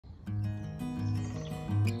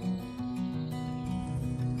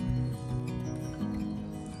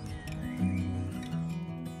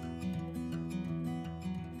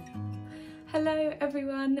Hello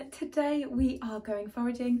everyone, today we are going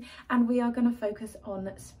foraging and we are going to focus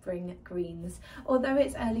on spring greens. Although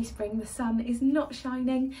it's early spring, the sun is not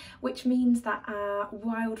shining, which means that our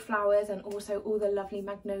wildflowers and also all the lovely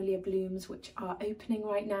magnolia blooms which are opening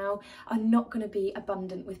right now are not going to be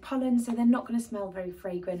abundant with pollen, so they're not going to smell very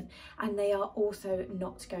fragrant, and they are also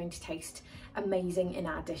not going to taste amazing in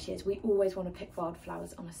our dishes. We always want to pick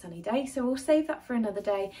wildflowers on a sunny day, so we'll save that for another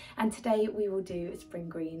day, and today we will do spring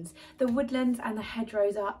greens. The woodlands and the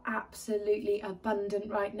hedgerows are absolutely abundant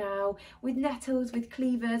right now, with nettles, with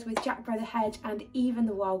cleavers, with jack by the hedge, and even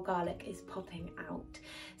the wild garlic is popping out.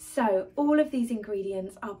 So all of these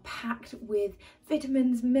ingredients are packed with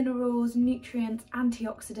vitamins, minerals, nutrients,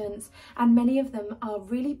 antioxidants, and many of them are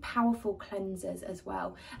really powerful cleansers as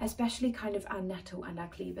well, especially kind of our nettle and our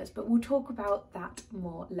cleavers, but we'll talk about that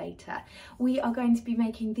more later. We are going to be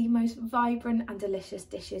making the most vibrant and delicious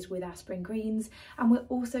dishes with our spring greens, and we're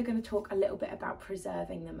also going to talk a little bit about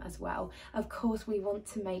preserving them as well. Of course, we want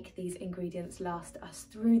to make these ingredients last us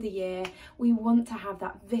through the year. We want to have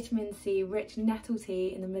that vitamin C rich nettle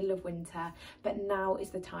tea in the middle of winter, but now is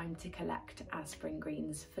the time to collect our spring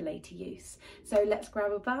greens for later use. So let's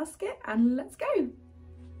grab a basket and let's go.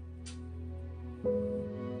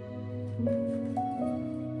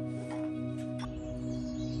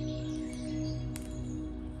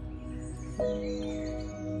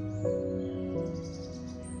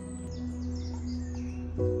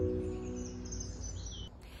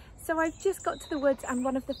 So I've just got to the woods, and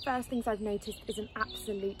one of the first things I've noticed is an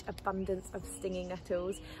absolute abundance of stinging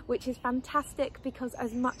nettles, which is fantastic because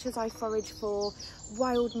as much as I forage for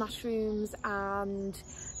wild mushrooms and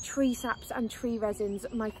tree saps and tree resins,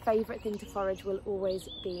 my favourite thing to forage will always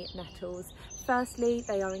be nettles. Firstly,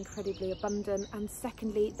 they are incredibly abundant, and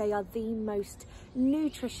secondly, they are the most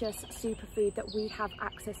nutritious superfood that we have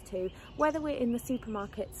access to, whether we're in the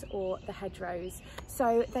supermarkets or the hedgerows.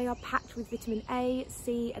 So they are packed with vitamin A,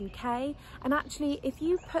 C and K, and actually if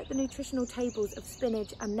you put the nutritional tables of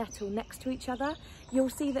spinach and nettle next to each other, you'll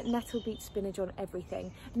see that nettle beats spinach on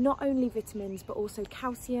everything. Not only vitamins, but also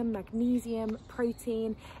calcium, magnesium,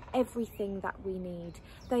 protein, everything that we need.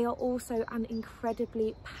 They are also an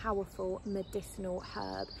incredibly powerful medicinal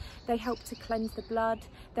herb. They help to cleanse the blood.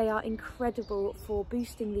 They are incredible for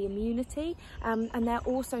boosting the immunity, and they're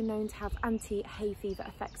also known to have anti-hay fever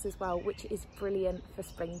effects as well, which is brilliant for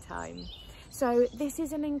springtime. So this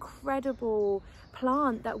is an incredible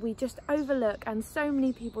plant that we just overlook, and so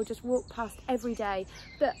many people just walk past every day.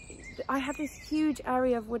 But I have this huge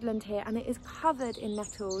area of woodland here, and it is covered in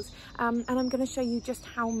nettles, and I'm going to show you just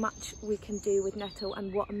how much we can do with nettle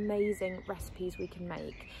and what amazing recipes we can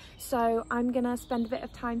make. So I'm going to spend a bit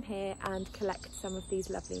of time here and collect some of these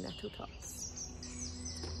lovely nettle tops.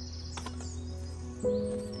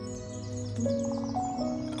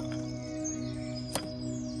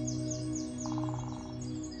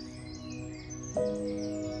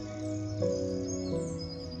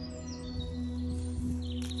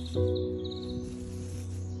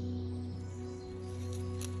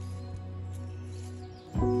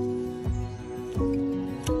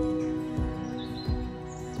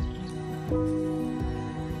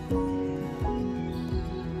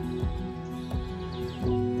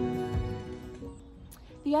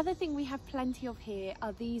 The other thing we have plenty of here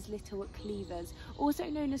are these little cleavers, also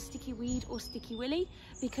known as sticky weed or sticky willy,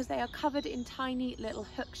 because they are covered in tiny little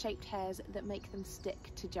hook-shaped hairs that make them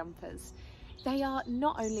stick to jumpers. They are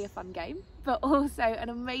not only a fun game, but also an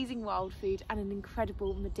amazing wild food and an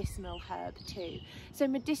incredible medicinal herb too. So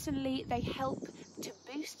medicinally, they help to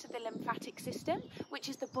boost the lymphatic system, which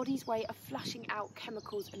is the body's way of flushing out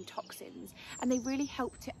chemicals and toxins, and they really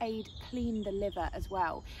help to aid clean the liver as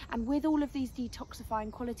well. And with all of these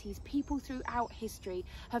detoxifying qualities, people throughout history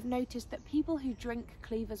have noticed that people who drink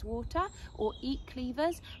cleavers water or eat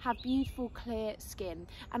cleavers have beautiful clear skin.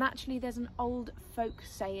 And actually there's an old folk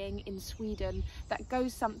saying in Sweden that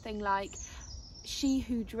goes something like, "She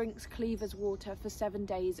who drinks cleavers water for 7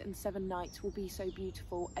 days and 7 nights will be so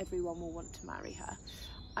beautiful, everyone will want to marry her."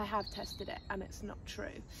 I have tested it and it's not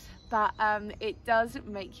true, but it does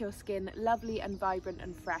make your skin lovely and vibrant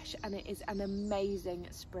and fresh, and it is an amazing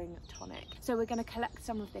spring tonic. So we're going to collect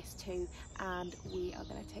some of this too, and we are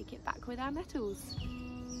going to take it back with our nettles.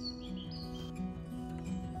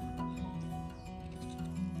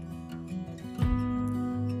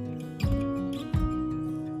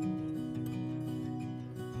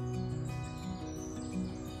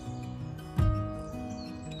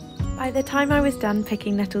 By the time I was done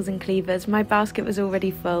picking nettles and cleavers, my basket was already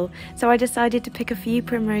full, so I decided to pick a few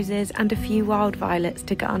primroses and a few wild violets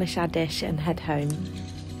to garnish our dish and head home.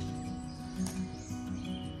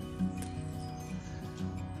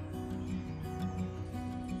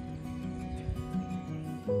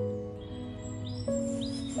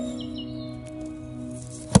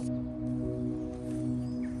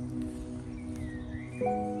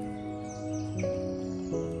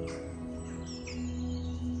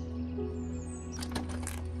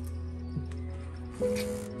 So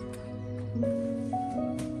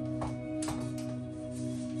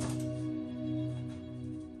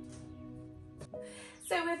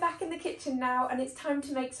we're back in the kitchen now and it's time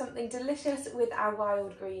to make something delicious with our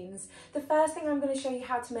wild greens. The first thing I'm going to show you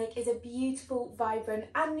how to make is a beautiful, vibrant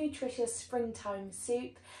and nutritious springtime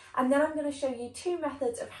soup. And then I'm going to show you two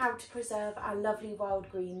methods of how to preserve our lovely wild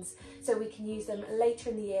greens so we can use them later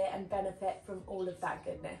in the year and benefit from all of that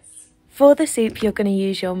goodness. For the soup, you're going to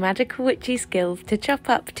use your magical witchy skills to chop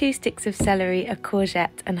up 2 sticks of celery, a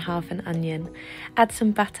courgette and half an onion. Add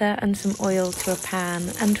some butter and some oil to a pan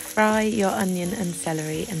and fry your onion and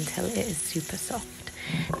celery until it is super soft.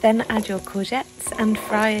 Then add your courgettes and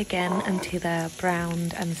fry again until they are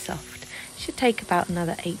browned and soft. Should take about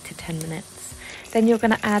another 8 to 10 minutes. Then you're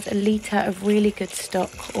going to add a litre of really good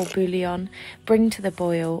stock or bouillon, bring to the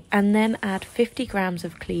boil, and then add 50 grams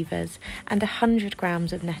of cleavers and 100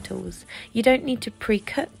 grams of nettles. You don't need to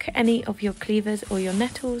pre-cook any of your cleavers or your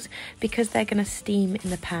nettles because they're going to steam in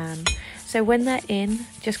the pan. So when they're in,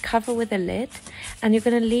 just cover with a lid and you're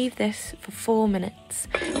going to leave this for 4 minutes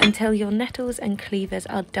until your nettles and cleavers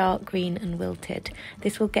are dark green and wilted.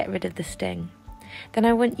 This will get rid of the sting. Then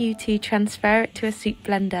I want you to transfer it to a soup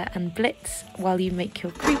blender and blitz while you make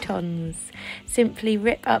your croutons. Simply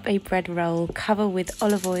rip up a bread roll, cover with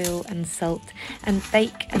olive oil and salt and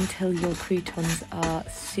bake until your croutons are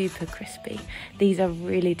super crispy. These are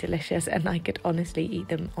really delicious and I could honestly eat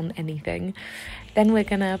them on anything. Then we're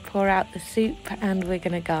going to pour out the soup and we're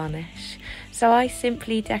going to garnish. So I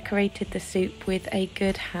simply decorated the soup with a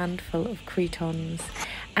good handful of croutons.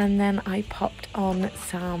 And then I popped on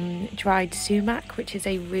some dried sumac, which is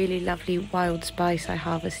a really lovely wild spice I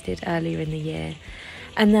harvested earlier in the year.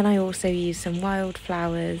 And then I also used some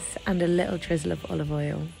wildflowers and a little drizzle of olive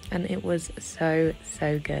oil. And it was so,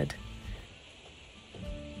 so good.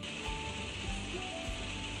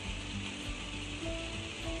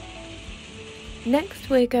 Next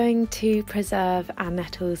we're going to preserve our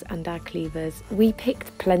nettles and our cleavers. We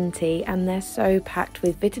picked plenty and they're so packed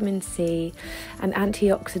with vitamin C and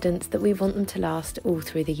antioxidants that we want them to last all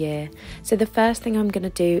through the year. So the first thing I'm going to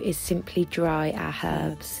do is simply dry our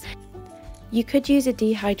herbs. You could use a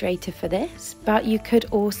dehydrator for this, but you could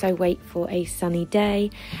also wait for a sunny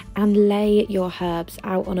day and lay your herbs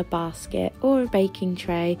out on a basket or a baking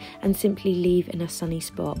tray and simply leave in a sunny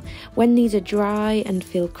spot. When these are dry and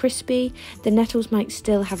feel crispy, the nettles might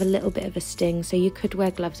still have a little bit of a sting, so you could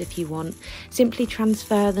wear gloves if you want. Simply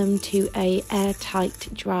transfer them to an airtight,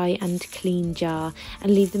 dry and clean jar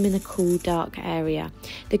and leave them in a cool, dark area.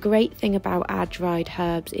 The great thing about our dried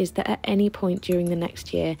herbs is that at any point during the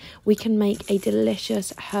next year, we can make a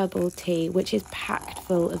delicious herbal tea which is packed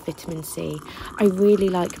full of vitamin C. I really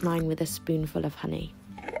like mine with a spoonful of honey.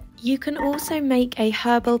 You can also make a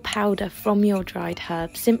herbal powder from your dried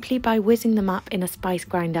herbs simply by whizzing them up in a spice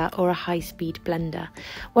grinder or a high-speed blender.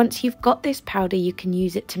 Once you've got this powder, you can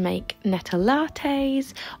use it to make nettle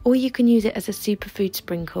lattes, or you can use it as a superfood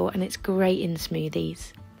sprinkle, and it's great in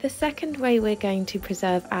smoothies. The second way we're going to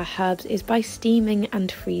preserve our herbs is by steaming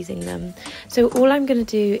and freezing them. So all I'm going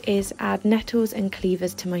to do is add nettles and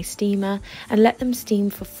cleavers to my steamer and let them steam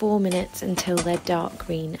for 4 minutes until they're dark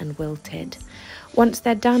green and wilted. Once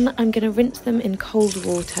they're done, I'm going to rinse them in cold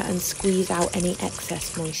water and squeeze out any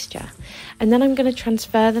excess moisture. And then I'm going to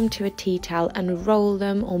transfer them to a tea towel and roll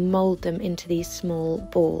them or mould them into these small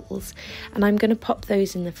balls. And I'm going to pop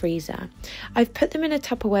those in the freezer. I've put them in a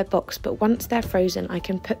Tupperware box, but once they're frozen, I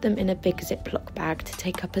can put them in a big Ziploc bag to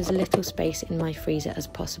take up as little space in my freezer as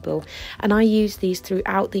possible. And I use these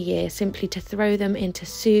throughout the year simply to throw them into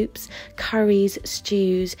soups, curries,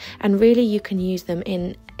 stews, and really you can use them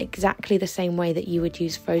in exactly the same way that you would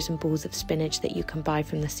use frozen balls of spinach that you can buy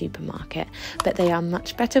from the supermarket, but they are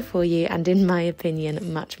much better for you and, in my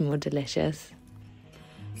opinion, much more delicious.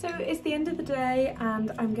 So it's the end of the day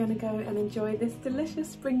and I'm going to go and enjoy this delicious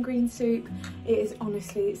spring green soup. It is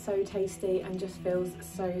honestly so tasty and just feels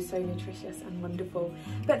so nutritious and wonderful.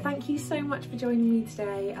 But thank you so much for joining me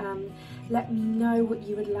today. Let me know what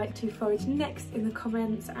you would like to forage next in the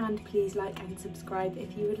comments, and please like and subscribe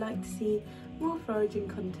if you would like to see more foraging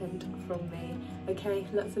content from me. Okay,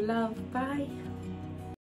 lots of love, bye!